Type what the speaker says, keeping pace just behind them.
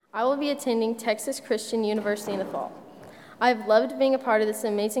I will be attending Texas Christian University in the fall. I've loved being a part of this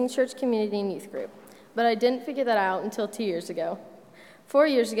amazing church community and youth group, but I didn't figure that out until 2 years ago. 4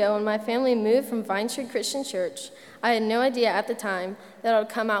 years ago, when my family moved from Vine Street Christian Church, I had no idea at the time that I would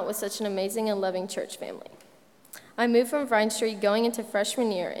come out with such an amazing and loving church family. I moved from Vine Street going into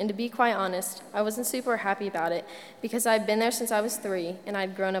freshman year, and to be quite honest, I wasn't super happy about it because I'd been there since I was 3, and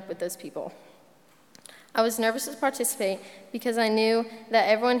I'd grown up with those people. I was nervous to participate because I knew that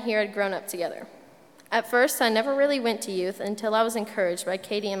everyone here had grown up together. At first, I never really went to youth until I was encouraged by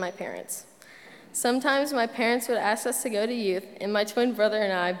Katie and my parents. Sometimes my parents would ask us to go to youth, and my twin brother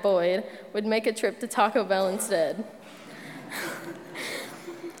and I, Boyd, would make a trip to Taco Bell instead.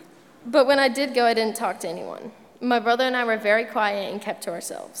 But when I did go, I didn't talk to anyone. My brother and I were very quiet and kept to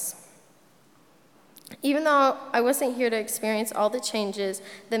ourselves. Even though I wasn't here to experience all the changes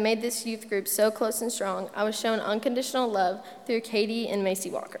that made this youth group so close and strong, I was shown unconditional love through Katie and Macy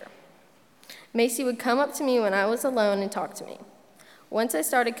Walker. Macy would come up to me when I was alone and talk to me. Once I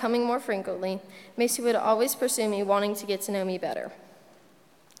started coming more frequently, Macy would always pursue me, wanting to get to know me better.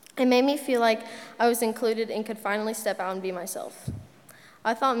 It made me feel like I was included and could finally step out and be myself.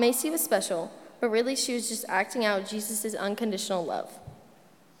 I thought Macy was special, but really she was just acting out Jesus' unconditional love.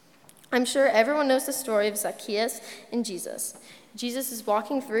 I'm sure everyone knows the story of Zacchaeus and Jesus. Jesus is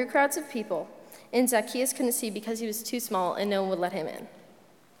walking through crowds of people, and Zacchaeus couldn't see because he was too small and no one would let him in.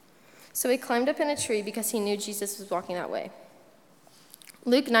 So he climbed up in a tree because he knew Jesus was walking that way.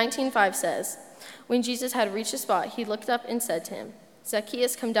 Luke 19:5 says, when Jesus had reached the spot, he looked up and said to him,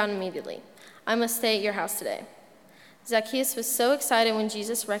 Zacchaeus, come down immediately. I must stay at your house today. Zacchaeus was so excited when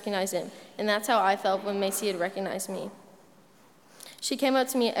Jesus recognized him, and that's how I felt when Macy had recognized me. She came up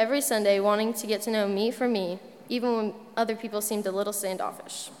to me every Sunday wanting to get to know me for me, even when other people seemed a little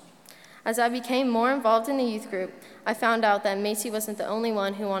standoffish. As I became more involved in the youth group, I found out that Macy wasn't the only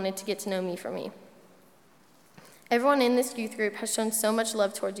one who wanted to get to know me for me. Everyone in this youth group has shown so much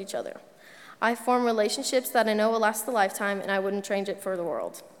love towards each other. I formed relationships that I know will last a lifetime, and I wouldn't change it for the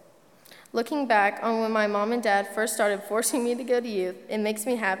world. Looking back on when my mom and dad first started forcing me to go to youth, it makes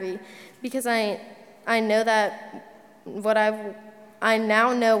me happy because I know that I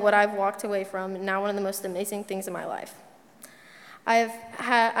now know what I've walked away from, and now one of the most amazing things in my life. I've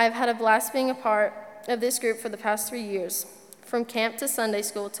had a blast being a part of this group for the past 3 years. From camp to Sunday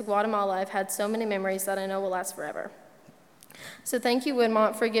school to Guatemala, I've had so many memories that I know will last forever. So thank you,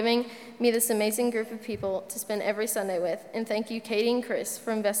 Woodmont, for giving me this amazing group of people to spend every Sunday with, and thank you, Katie and Chris,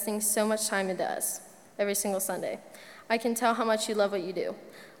 for investing so much time into us every single Sunday. I can tell how much you love what you do.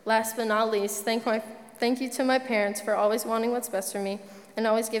 Last but not least, thank you to my parents for always wanting what's best for me and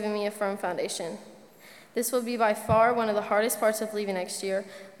always giving me a firm foundation. This will be by far one of the hardest parts of leaving next year,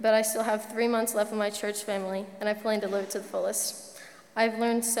 but I still have 3 months left with my church family, and I plan to live it to the fullest. I've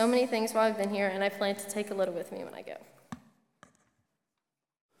learned so many things while I've been here, and I plan to take a little with me when I go.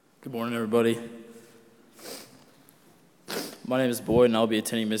 Good morning, everybody. My name is Boyd, and I'll be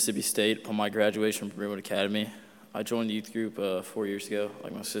attending Mississippi State upon my graduation from Brentwood Academy. I joined the youth group 4 years ago,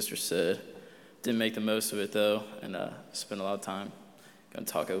 like my sister said. Didn't make the most of it, though, and spent a lot of time going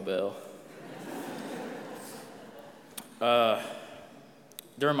to Taco Bell.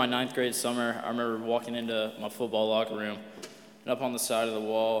 During my 9th grade summer, I remember walking into my football locker room, and up on the side of the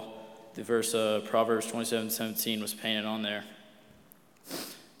wall, the verse Proverbs 27:17 was painted on there.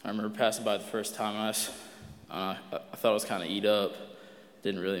 I remember passing by the first time, and I thought it was kind of eat up.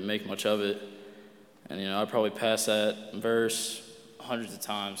 Didn't really make much of it. And, I probably passed that verse hundreds of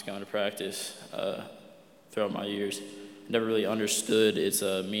times going to practice throughout my years. Never really understood its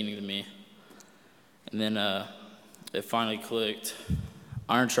meaning to me. And then it finally clicked.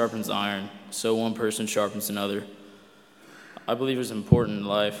 Iron sharpens iron, so one person sharpens another. I believe it's important in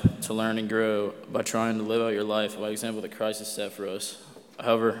life to learn and grow by trying to live out your life by example that Christ has set for us.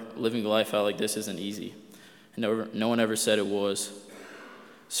 However, living life out like this isn't easy. No one ever said it was.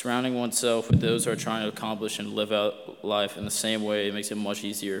 Surrounding oneself with those who are trying to accomplish and live out life in the same way makes it much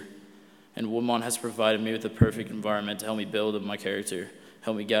easier. And Woodmont has provided me with the perfect environment to help me build up my character,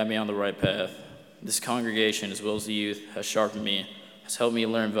 help me guide me on the right path. This congregation, as well as the youth, has sharpened me, has helped me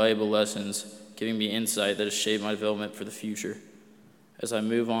learn valuable lessons, giving me insight that has shaped my development for the future. As I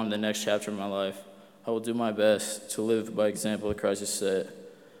move on to the next chapter of my life, I will do my best to live by example that Christ has set,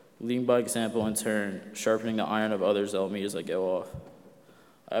 leading by example in turn, sharpening the iron of others that will meet as I go off.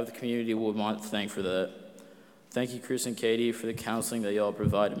 I have the community of Woodmont to thank for that. Thank you, Chris and Katie, for the counseling that y'all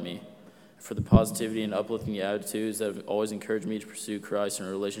provided me, for the positivity and uplifting attitudes that have always encouraged me to pursue Christ and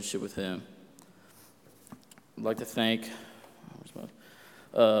a relationship with Him. I'd like to thank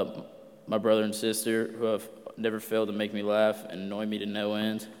my brother and sister who have never failed to make me laugh and annoy me to no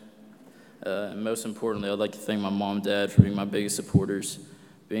end. And most importantly, I'd like to thank my mom and dad for being my biggest supporters,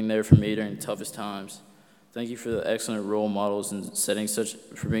 being there for me during the toughest times. Thank you for the excellent role models and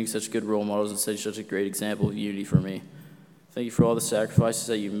for being such good role models and setting such a great example of unity for me. Thank you for all the sacrifices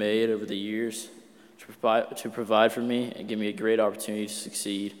that you've made over the years to provide for me and give me a great opportunity to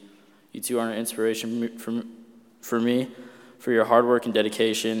succeed. You two are an inspiration for me, for your hard work and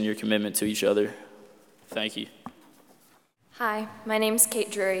dedication and your commitment to each other. Thank you. Hi, my name's Kate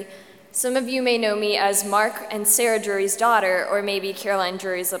Drury. Some of you may know me as Mark and Sarah Drury's daughter, or maybe Caroline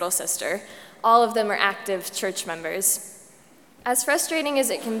Drury's little sister. All of them are active church members. As frustrating as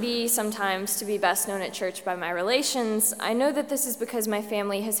it can be sometimes to be best known at church by my relations, I know that this is because my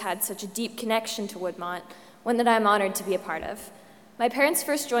family has had such a deep connection to Woodmont, one that I'm honored to be a part of. My parents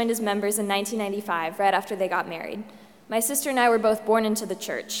first joined as members in 1995, right after they got married. My sister and I were both born into the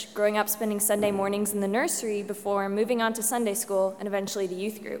church, growing up spending Sunday mornings in the nursery before moving on to Sunday school and eventually the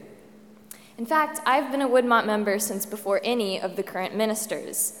youth group. In fact, I've been a Woodmont member since before any of the current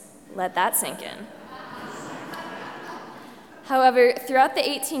ministers. Let that sink in. However, throughout the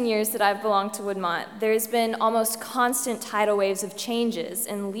 18 years that I've belonged to Woodmont, there's been almost constant tidal waves of changes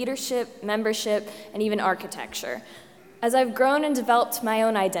in leadership, membership, and even architecture. As I've grown and developed my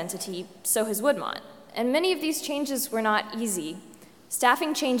own identity, so has Woodmont. And many of these changes were not easy.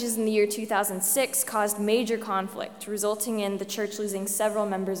 Staffing changes in the year 2006 caused major conflict, resulting in the church losing several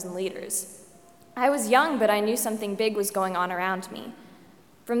members and leaders. I was young, but I knew something big was going on around me.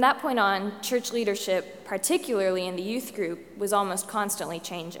 From that point on, church leadership, particularly in the youth group, was almost constantly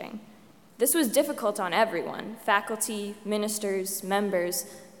changing. This was difficult on everyone, faculty, ministers, members,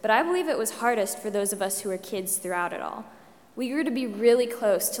 but I believe it was hardest for those of us who were kids throughout it all. We grew to be really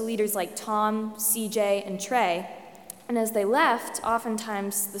close to leaders like Tom, CJ, and Trey, and as they left,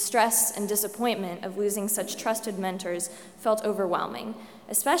 oftentimes the stress and disappointment of losing such trusted mentors felt overwhelming,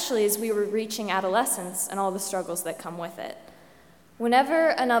 especially as we were reaching adolescence and all the struggles that come with it. Whenever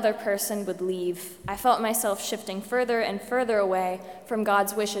another person would leave, I felt myself shifting further and further away from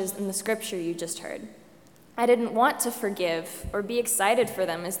God's wishes in the scripture you just heard. I didn't want to forgive or be excited for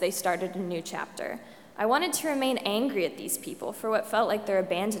them as they started a new chapter. I wanted to remain angry at these people for what felt like their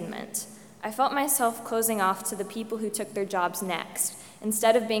abandonment. I felt myself closing off to the people who took their jobs next,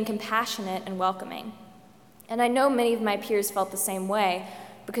 instead of being compassionate and welcoming. And I know many of my peers felt the same way,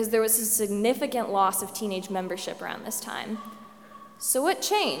 because there was a significant loss of teenage membership around this time. So what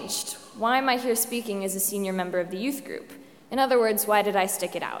changed? Why am I here speaking as a senior member of the youth group? In other words, why did I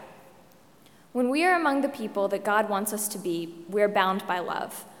stick it out? When we are among the people that God wants us to be, we're bound by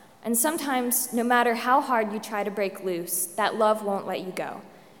love. And sometimes, no matter how hard you try to break loose, that love won't let you go.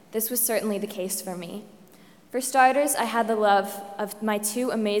 This was certainly the case for me. For starters, I had the love of my two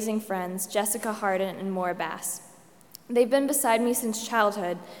amazing friends, Jessica Harden and Maura Bass. They've been beside me since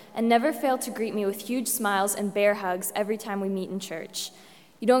childhood and never fail to greet me with huge smiles and bear hugs every time we meet in church.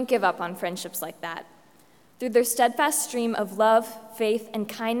 You don't give up on friendships like that. Through their steadfast stream of love, faith, and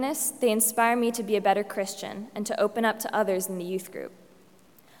kindness, they inspire me to be a better Christian and to open up to others in the youth group.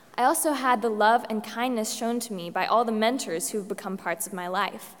 I also had the love and kindness shown to me by all the mentors who have become parts of my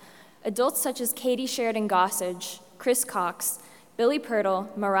life. Adults such as Katie Sheridan Gossage, Chris Cox, Billy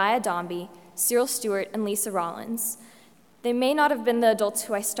Pirtle, Mariah Dombey, Cyril Stewart, and Lisa Rollins. They may not have been the adults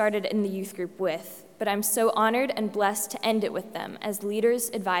who I started in the youth group with, but I'm so honored and blessed to end it with them as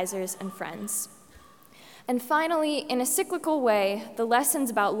leaders, advisors, and friends. And finally, in a cyclical way, the lessons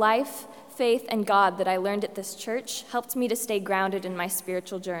about life, faith, and God that I learned at this church helped me to stay grounded in my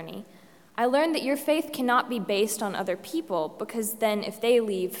spiritual journey. I learned that your faith cannot be based on other people, because then if they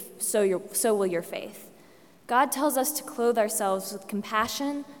leave, so will your faith. God tells us to clothe ourselves with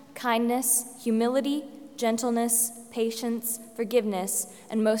compassion, kindness, humility, gentleness, patience, forgiveness,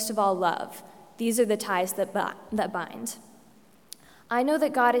 and most of all, love. These are the ties that bind. I know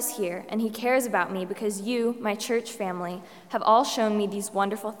that God is here, and he cares about me because you, my church family, have all shown me these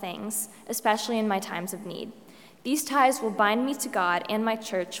wonderful things, especially in my times of need. These ties will bind me to God and my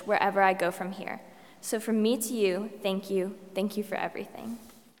church wherever I go from here. So from me to you, thank you. Thank you for everything.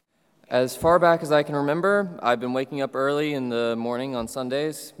 As far back as I can remember, I've been waking up early in the morning on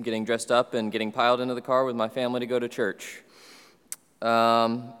Sundays, getting dressed up and getting piled into the car with my family to go to church.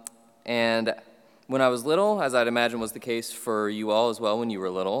 And when I was little, as I'd imagine was the case for you all as well when you were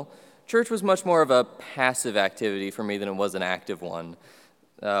little, church was much more of a passive activity for me than it was an active one.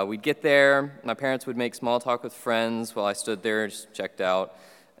 We'd get there, my parents would make small talk with friends while I stood there just checked out,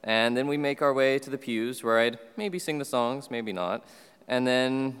 and then we'd make our way to the pews where I'd maybe sing the songs, maybe not, and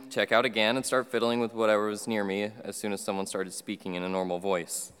then check out again and start fiddling with whatever was near me as soon as someone started speaking in a normal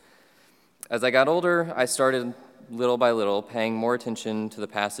voice. As I got older, I started little by little, paying more attention to the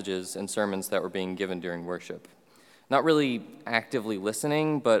passages and sermons that were being given during worship. Not really actively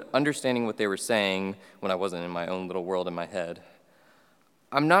listening, but understanding what they were saying when I wasn't in my own little world in my head.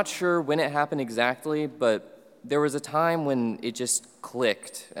 I'm not sure when it happened exactly, but there was a time when it just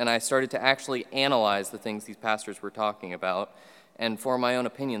clicked, and I started to actually analyze the things these pastors were talking about and form my own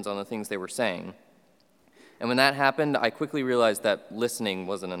opinions on the things they were saying. And when that happened, I quickly realized that listening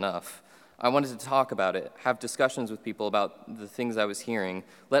wasn't enough. I wanted to talk about it, have discussions with people about the things I was hearing,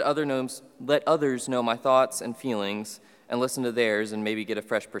 let others know my thoughts and feelings, and listen to theirs and maybe get a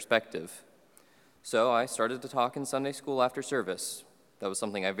fresh perspective. So I started to talk in Sunday school after service. That was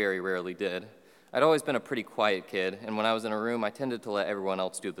something I very rarely did. I'd always been a pretty quiet kid, and when I was in a room, I tended to let everyone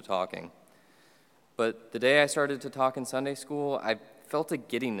else do the talking. But the day I started to talk in Sunday school, I felt a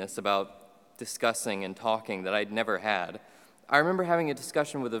giddiness about discussing and talking that I'd never had. I remember having a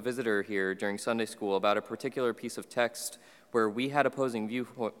discussion with a visitor here during Sunday school about a particular piece of text where we had opposing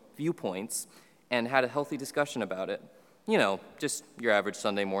viewpoints and had a healthy discussion about it. You know, just your average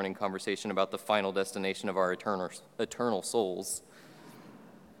Sunday morning conversation about the final destination of our eternal souls.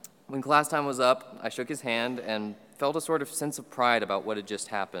 When class time was up, I shook his hand and felt a sort of sense of pride about what had just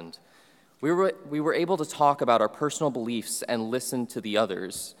happened. We were able to talk about our personal beliefs and listen to the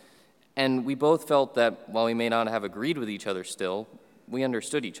others. And we both felt that while we may not have agreed with each other still, we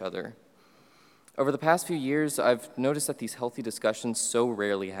understood each other. Over the past few years, I've noticed that these healthy discussions so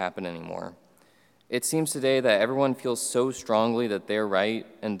rarely happen anymore. It seems today that everyone feels so strongly that they're right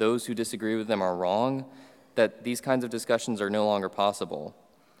and those who disagree with them are wrong that these kinds of discussions are no longer possible.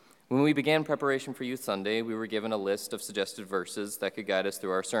 When we began preparation for Youth Sunday, we were given a list of suggested verses that could guide us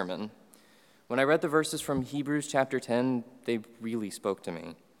through our sermon. When I read the verses from Hebrews chapter 10, they really spoke to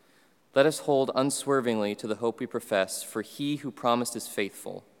me. Let us hold unswervingly to the hope we profess, for he who promised is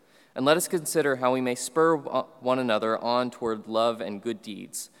faithful. And let us consider how we may spur one another on toward love and good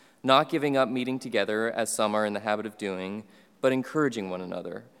deeds, not giving up meeting together as some are in the habit of doing, but encouraging one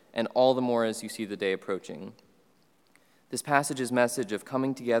another, and all the more as you see the day approaching. This passage's message of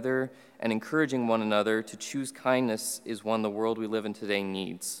coming together and encouraging one another to choose kindness is one the world we live in today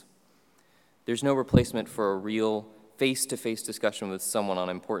needs. There's no replacement for a real face-to-face discussion with someone on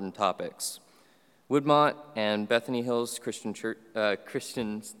important topics. Woodmont and Bethany Hills Christian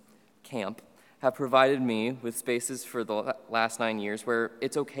Camp have provided me with spaces for the last 9 years where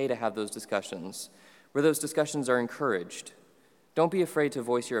it's okay to have those discussions, where those discussions are encouraged. Don't be afraid to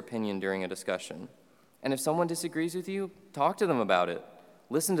voice your opinion during a discussion. And if someone disagrees with you, talk to them about it.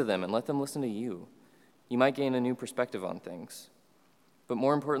 Listen to them and let them listen to you. You might gain a new perspective on things. But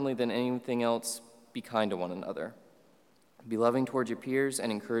more importantly than anything else, be kind to one another. Be loving towards your peers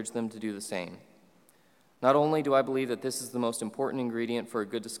and encourage them to do the same. Not only do I believe that this is the most important ingredient for a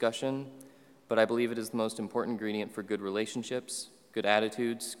good discussion, but I believe it is the most important ingredient for good relationships, good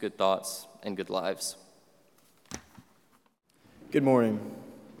attitudes, good thoughts, and good lives. Good morning.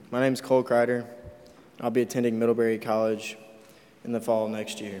 My name is Cole Kreider. I'll be attending Middlebury College in the fall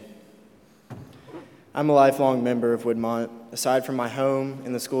next year. I'm a lifelong member of Woodmont. Aside from my home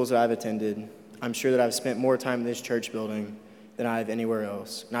and the schools that I've attended, I'm sure that I've spent more time in this church building than I have anywhere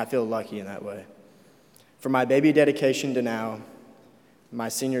else, and I feel lucky in that way. From my baby dedication to now, my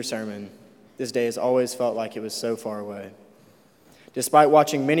senior sermon, this day has always felt like it was so far away. Despite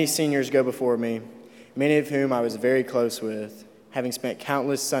watching many seniors go before me, many of whom I was very close with, having spent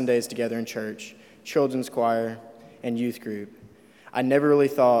countless Sundays together in church, children's choir, and youth group, I never really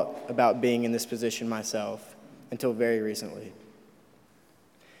thought about being in this position myself until very recently.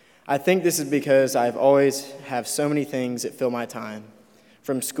 I think this is because I've always have so many things that fill my time,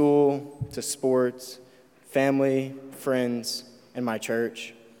 from school to sports, family, friends, and my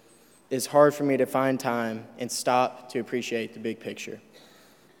church. It's hard for me to find time and stop to appreciate the big picture.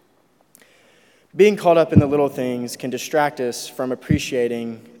 Being caught up in the little things can distract us from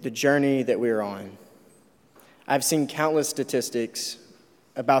appreciating the journey that we are on. I've seen countless statistics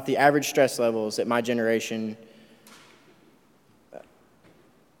about the average stress levels that my generation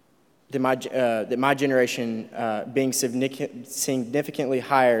being significantly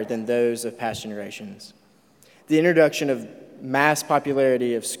higher than those of past generations. The introduction of mass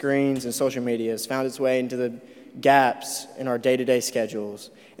popularity of screens and social media has found its way into the gaps in our day-to-day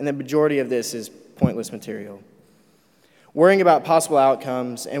schedules, and the majority of this is pointless material. Worrying about possible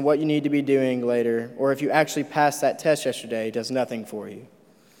outcomes and what you need to be doing later, or if you actually passed that test yesterday, does nothing for you.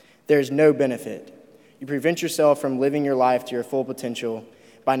 There's no benefit. You prevent yourself from living your life to your full potential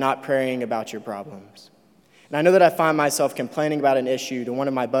by not praying about your problems. And I know that I find myself complaining about an issue to one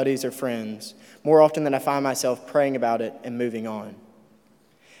of my buddies or friends more often than I find myself praying about it and moving on.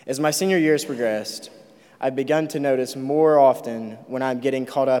 As my senior years progressed, I've begun to notice more often when I'm getting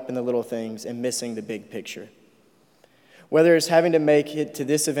caught up in the little things and missing the big picture. Whether it's having to make it to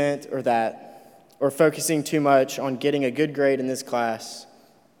this event or that, or focusing too much on getting a good grade in this class,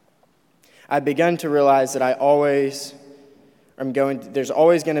 I've begun to realize that there's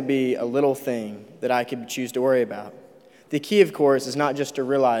always going to be a little thing that I could choose to worry about. The key, of course, is not just to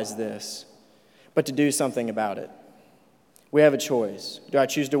realize this, but to do something about it. We have a choice. Do I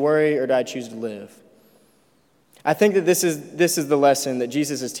choose to worry or do I choose to live? I think that this is the lesson that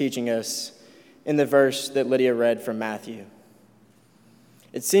Jesus is teaching us in the verse that Lydia read from Matthew.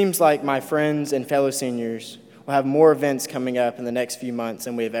 It seems like my friends and fellow seniors will have more events coming up in the next few months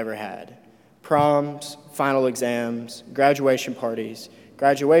than we have ever had. Proms, final exams, graduation parties,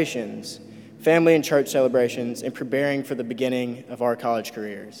 graduations, family and church celebrations, and preparing for the beginning of our college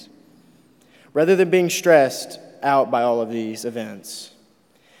careers. Rather than being stressed out by all of these events,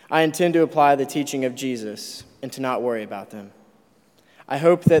 I intend to apply the teaching of Jesus and to not worry about them. I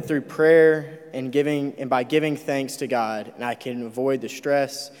hope that through prayer and by giving thanks to God, I can avoid the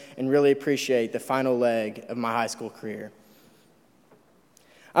stress and really appreciate the final leg of my high school career.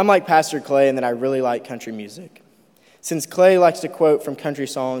 I'm like Pastor Clay in that I really like country music. Since Clay likes to quote from country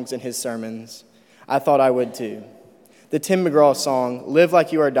songs in his sermons, I thought I would too. The Tim McGraw song, "Live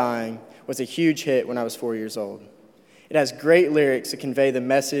Like You Are Dying," was a huge hit when I was 4 years old. It has great lyrics that convey the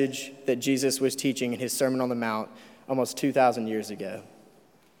message that Jesus was teaching in his Sermon on the Mount almost 2,000 years ago.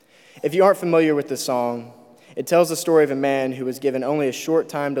 If you aren't familiar with the song, it tells the story of a man who was given only a short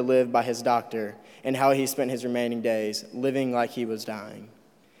time to live by his doctor and how he spent his remaining days living like he was dying.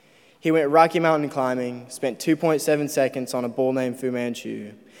 He went Rocky Mountain climbing, spent 2.7 seconds on a bull named Fu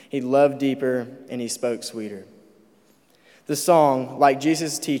Manchu. He loved deeper and he spoke sweeter. The song, like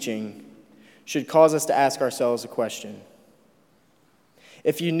Jesus' teaching, should cause us to ask ourselves a question.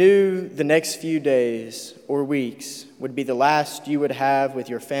 If you knew the next few days or weeks would be the last you would have with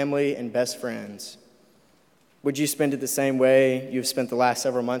your family and best friends, would you spend it the same way you've spent the last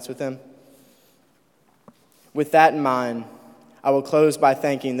several months with them? With that in mind, I will close by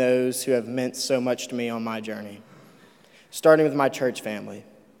thanking those who have meant so much to me on my journey, starting with my church family.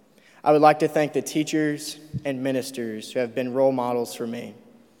 I would like to thank the teachers and ministers who have been role models for me.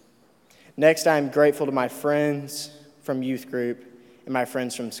 Next, I am grateful to my friends from youth group and my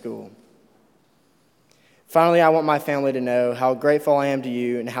friends from school. Finally, I want my family to know how grateful I am to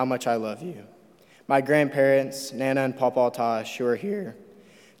you and how much I love you. My grandparents, Nana and Papa Tosh, who are here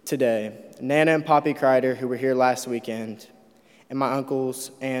today, Nana and Poppy Kreider, who were here last weekend, and my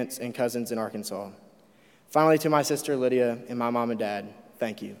uncles, aunts, and cousins in Arkansas. Finally, to my sister Lydia and my mom and dad,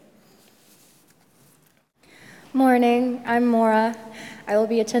 thank you. Morning, I'm Maura. I will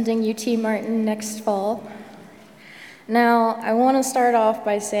be attending UT Martin next fall. Now, I want to start off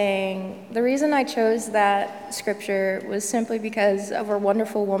by saying the reason I chose that scripture was simply because of a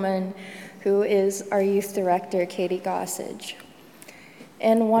wonderful woman who is our youth director, Katie Gossage.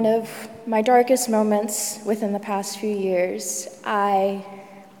 In one of my darkest moments within the past few years, I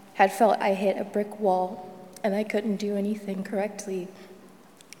had felt I hit a brick wall and I couldn't do anything correctly,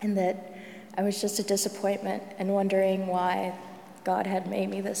 and that I was just a disappointment and wondering why God had made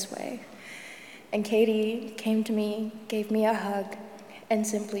me this way. And Katie came to me, gave me a hug, and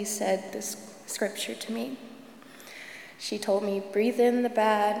simply said this scripture to me. She told me, breathe in the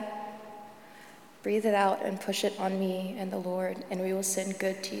bad, breathe it out, and push it on me and the Lord, and we will send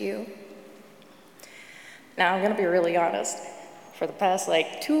good to you. Now, I'm going to be really honest. For the past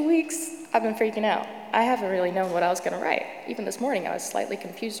 2 weeks, I've been freaking out. I haven't really known what I was going to write. Even this morning, I was slightly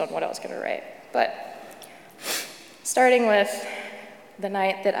confused on what I was going to write. But starting with the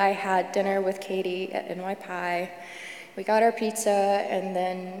night that I had dinner with Katie at NY Pie, we got our pizza, and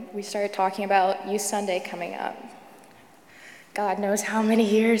then we started talking about Youth Sunday coming up. God knows how many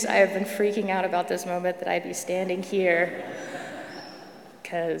years I have been freaking out about this moment that I'd be standing here,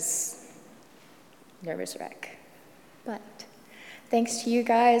 because nervous wreck. But thanks to you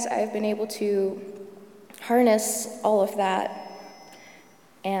guys, I've been able to harness all of that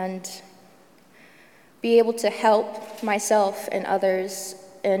and be able to help myself and others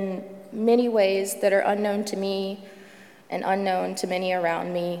in many ways that are unknown to me and unknown to many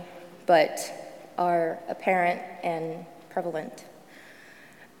around me, but are apparent and prevalent.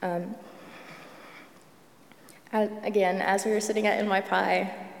 Again, as we were sitting at NY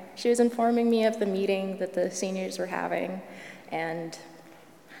Pie, she was informing me of the meeting that the seniors were having, and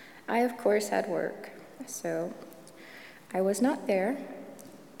I, of course, had work, so I was not there,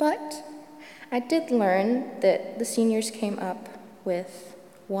 but I did learn that the seniors came up with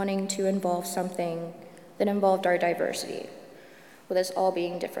wanting to involve something that involved our diversity, with us all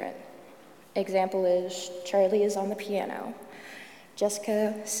being different. Example is Charlie is on the piano.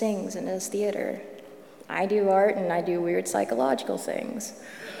 Jessica sings and does theater. I do art and I do weird psychological things.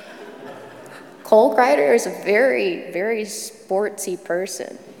 Cole Kreider is a very, very sportsy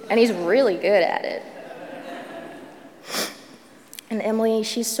person, and he's really good at it. And Emily,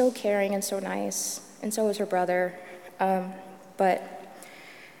 she's so caring and so nice, and so is her brother. But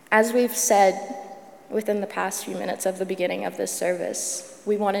as we've said within the past few minutes of the beginning of this service,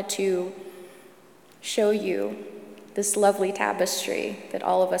 we wanted to show you this lovely tapestry that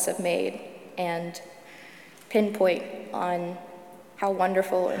all of us have made and pinpoint on how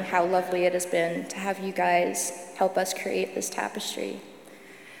wonderful and how lovely it has been to have you guys help us create this tapestry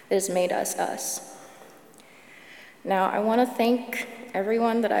that has made us us. Now, I want to thank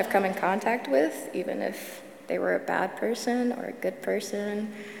everyone that I've come in contact with, even if they were a bad person or a good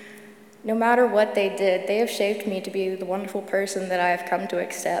person. No matter what they did, they have shaped me to be the wonderful person that I have come to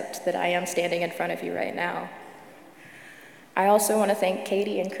accept that I am standing in front of you right now. I also want to thank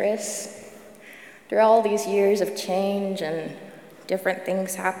Katie and Chris. Through all these years of change and different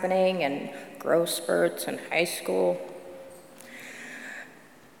things happening and growth spurts in high school,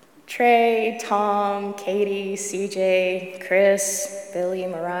 Trey, Tom, Katie, CJ, Chris, Billy,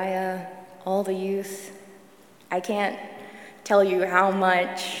 Mariah, all the youth, I can't tell you how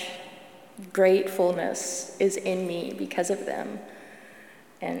much gratefulness is in me because of them,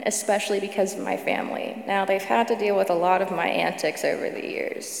 and especially because of my family. Now, they've had to deal with a lot of my antics over the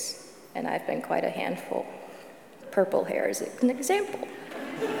years, and I've been quite a handful. Purple hair is an example.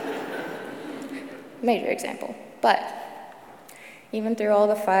 Major example. But even through all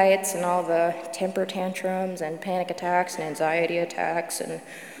the fights and all the temper tantrums and panic attacks and anxiety attacks and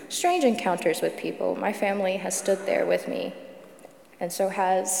strange encounters with people, my family has stood there with me, and so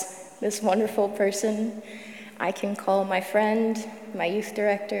has this wonderful person I can call my friend, my youth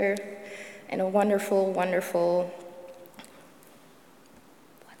director, and a wonderful, wonderful,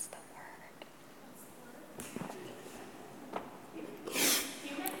 what's the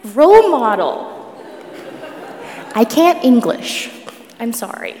word? Role model. I can't English. I'm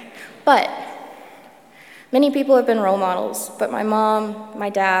sorry. But many people have been role models, but my mom,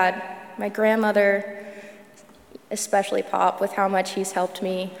 my dad, my grandmother, especially Pop, with how much he's helped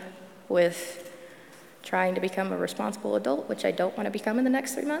me with trying to become a responsible adult, which I don't want to become in the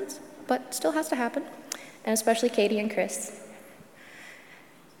next 3 months, but still has to happen, and especially Katie and Chris.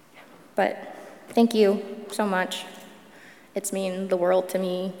 But thank you so much. It's mean the world to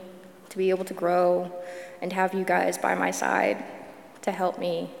me to be able to grow and have you guys by my side to help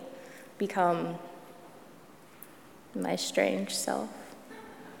me become my strange self.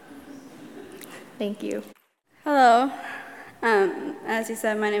 Thank you. Hello. As you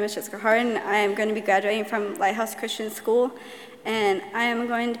said, my name is Jessica Harden. I am going to be graduating from Lighthouse Christian School, and I am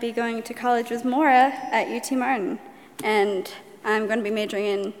going to be going to college with Maura at UT Martin. And I'm going to be majoring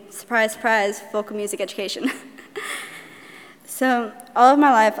in, surprise, surprise, vocal music education. So all of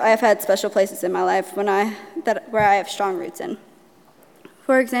my life, I have had special places in my life where I have strong roots in.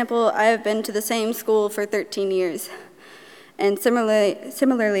 For example, I have been to the same school for 13 years. And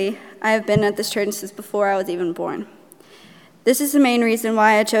similarly, I have been at this church since before I was even born. This is the main reason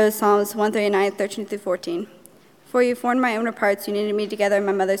why I chose Psalms 139, 13 through 14. For you formed my inner parts, you knitted me together in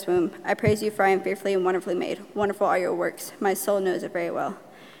my mother's womb. I praise you, for I am fearfully and wonderfully made. Wonderful are your works. My soul knows it very well.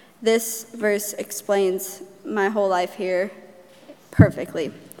 This verse explains my whole life here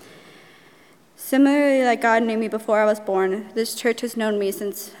perfectly. Similarly, like God knew me before I was born, this church has known me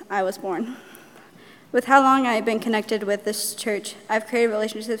since I was born. With how long I have been connected with this church, I've created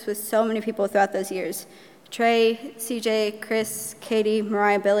relationships with so many people throughout those years. Trey, CJ, Chris, Katie,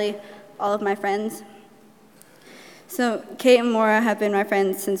 Mariah, Billy, all of my friends. So Kate and Maura have been my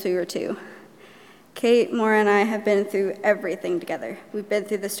friends since we were 2. Kate, Maura, and I have been through everything together. We've been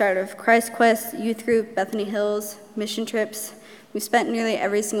through the start of Christ Quest, youth group, Bethany Hills, mission trips. We've spent nearly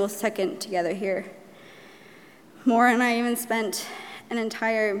every single second together here. Maura and I even spent an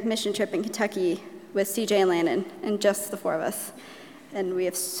entire mission trip in Kentucky with CJ and Landon, and just the 4 of us. And we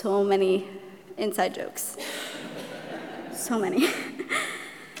have so many inside jokes. So many.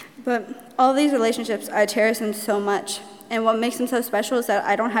 But all of these relationships, I cherish them so much. And what makes them so special is that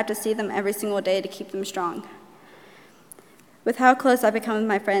I don't have to see them every single day to keep them strong. With how close I've become with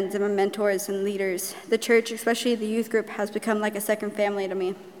my friends and my mentors and leaders, the church, especially the youth group, has become like a second family to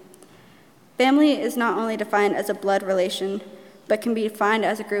me. Family is not only defined as a blood relation, but can be defined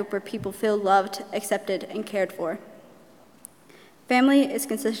as a group where people feel loved, accepted, and cared for. Family is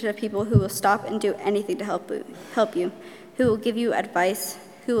consisted of people who will stop and do anything to help you, who will give you advice,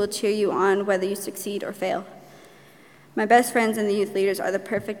 who will cheer you on whether you succeed or fail. My best friends and the youth leaders are the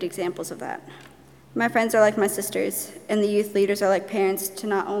perfect examples of that. My friends are like my sisters, and the youth leaders are like parents to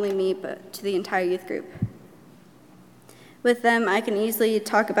not only me, but to the entire youth group. With them, I can easily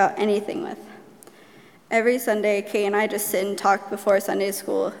talk about anything with. Every Sunday, Kay and I just sit and talk before Sunday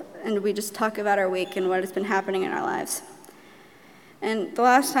school, and we just talk about our week and what has been happening in our lives. And the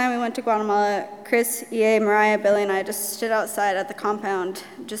last time we went to Guatemala, Chris, EA, Mariah, Billy, and I just stood outside at the compound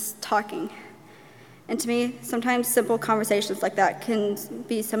just talking. And to me, sometimes simple conversations like that can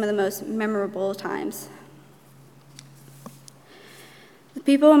be some of the most memorable times. The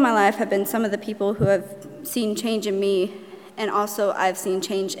people in my life have been some of the people who have seen change in me, and also I've seen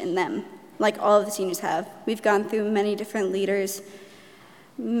change in them, like all of the seniors have. We've gone through many different leaders.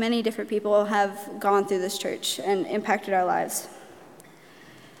 Many different people have gone through this church and impacted our lives.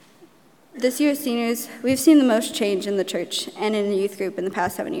 This year's seniors, we've seen the most change in the church and in the youth group in the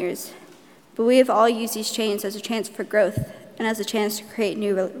past 7 years. But we have all used these changes as a chance for growth and as a chance to create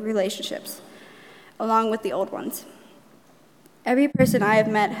new relationships, along with the old ones. Every person I have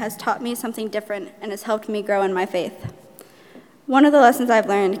met has taught me something different and has helped me grow in my faith. One of the lessons I've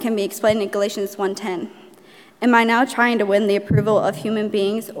learned can be explained in Galatians 1:10. Am I now trying to win the approval of human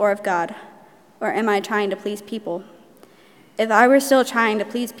beings or of God? Or am I trying to please people? If I were still trying to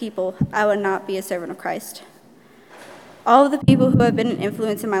please people, I would not be a servant of Christ. All of the people who have been an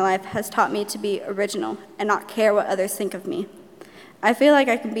influence in my life has taught me to be original and not care what others think of me. I feel like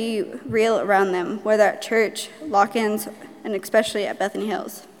I can be real around them, whether at church, lock-ins, and especially at Bethany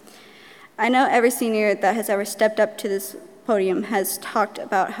Hills. I know every senior that has ever stepped up to this podium has talked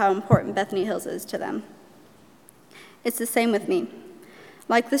about how important Bethany Hills is to them. It's the same with me.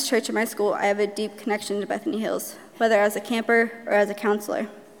 Like this church at my school, I have a deep connection to Bethany Hills, whether as a camper or as a counselor.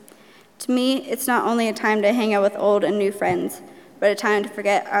 To me, it's not only a time to hang out with old and new friends, but a time to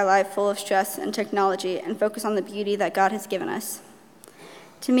forget our life full of stress and technology and focus on the beauty that God has given us.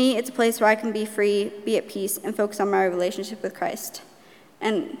 To me, it's a place where I can be free, be at peace, and focus on my relationship with Christ.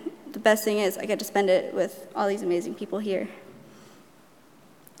 And the best thing is I get to spend it with all these amazing people here.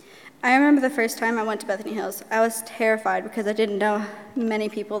 I remember the first time I went to Bethany Hills. I was terrified because I didn't know many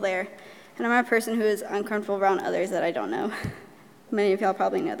people there. And I'm a person who is uncomfortable around others that I don't know. Many of y'all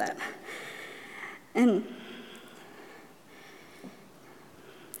probably know that. And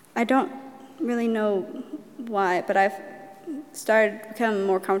I don't really know why, but I've started to become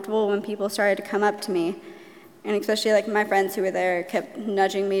more comfortable when people started to come up to me. And especially like my friends who were there kept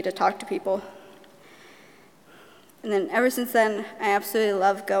nudging me to talk to people. And then ever since then, I absolutely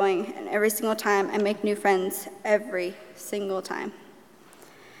love going, and every single time I make new friends, every single time.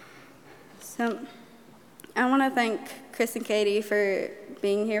 So I want to thank Chris and Katie for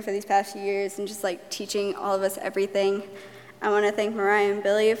being here for these past few years and just like teaching all of us everything. I want to thank Mariah and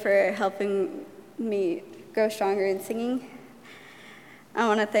Billy for helping me grow stronger in singing. I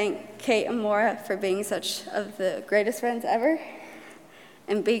want to thank Kate and Maura for being such of the greatest friends ever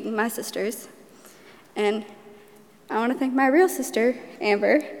and being my sisters. And I want to thank my real sister,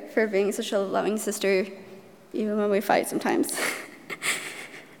 Amber, for being such a loving sister, even when we fight sometimes.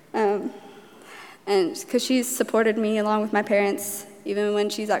 And because she's supported me along with my parents, even when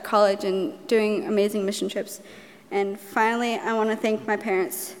she's at college and doing amazing mission trips. And finally, I want to thank my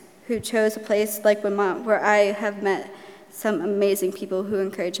parents who chose a place like Woodmont where I have met some amazing people who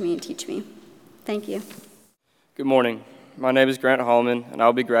encourage me and teach me. Thank you. Good morning. My name is Grant Holloman, and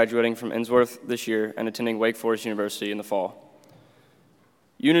I'll be graduating from Innsworth this year and attending Wake Forest University in the fall.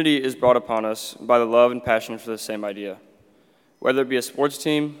 Unity is brought upon us by the love and passion for the same idea, whether it be a sports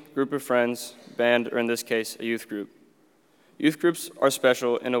team, group of friends, band, or in this case, a youth group. Youth groups are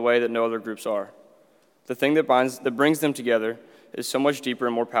special in a way that no other groups are. The thing that brings them together is so much deeper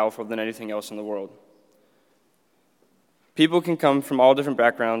and more powerful than anything else in the world. People can come from all different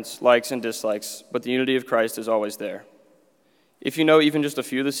backgrounds, likes and dislikes, but the unity of Christ is always there. If you know even just a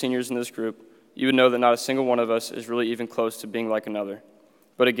few of the seniors in this group, you would know that not a single one of us is really even close to being like another.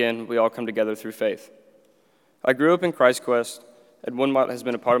 But again, we all come together through faith. I grew up in Christ Quest, and Woodmont has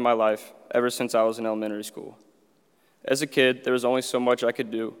been a part of my life ever since I was in elementary school. As a kid, there was only so much I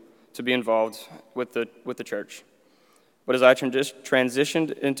could do to be involved with the church. But as I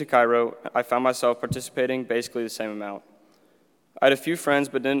transitioned into Cairo, I found myself participating basically the same amount. I had a few friends,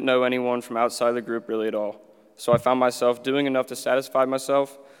 but didn't know anyone from outside the group really at all. So I found myself doing enough to satisfy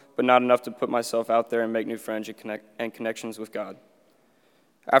myself, but not enough to put myself out there and make new friends and connections with God.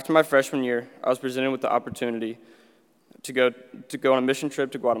 After my freshman year, I was presented with the opportunity to go on a mission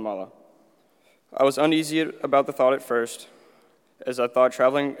trip to Guatemala. I was uneasy about the thought at first, as I thought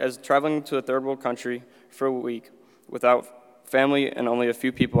traveling to a third world country for a week without family and only a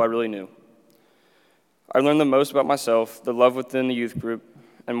few people I really knew. I learned the most about myself, the love within the youth group,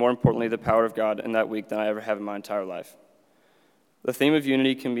 and more importantly, the power of God in that week than I ever have in my entire life. The theme of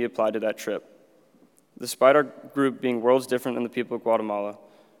unity can be applied to that trip. Despite our group being worlds different than the people of Guatemala,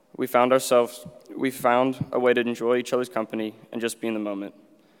 we found a way to enjoy each other's company and just be in the moment,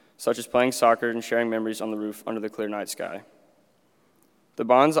 such as playing soccer and sharing memories on the roof under the clear night sky. The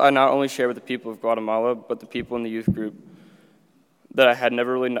bonds I not only share with the people of Guatemala, but the people in the youth group that I had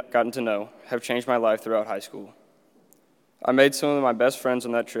never really gotten to know have changed my life throughout high school. I made some of my best friends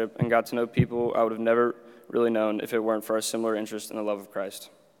on that trip and got to know people I would have never really known if it weren't for our similar interest in the love of Christ.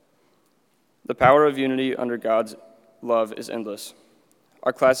 The power of unity under God's love is endless.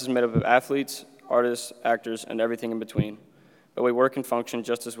 Our class is made up of athletes, artists, actors, and everything in between, but we work and function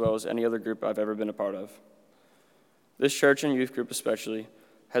just as well as any other group I've ever been a part of. This church and youth group especially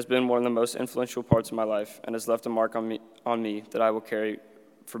has been one of the most influential parts of my life and has left a mark on me that I will carry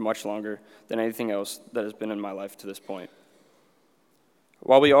for much longer than anything else that has been in my life to this point.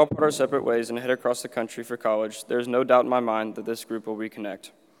 While we all part our separate ways and head across the country for college, there is no doubt in my mind that this group will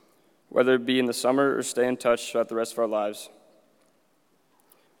reconnect, whether it be in the summer or stay in touch throughout the rest of our lives.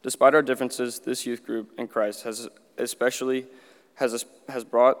 Despite our differences, this youth group in Christ has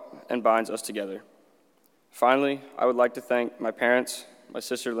brought and binds us together. Finally, I would like to thank my parents, my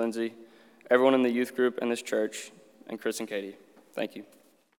sister Lindsay, everyone in the youth group and this church, and Chris and Katie. Thank you.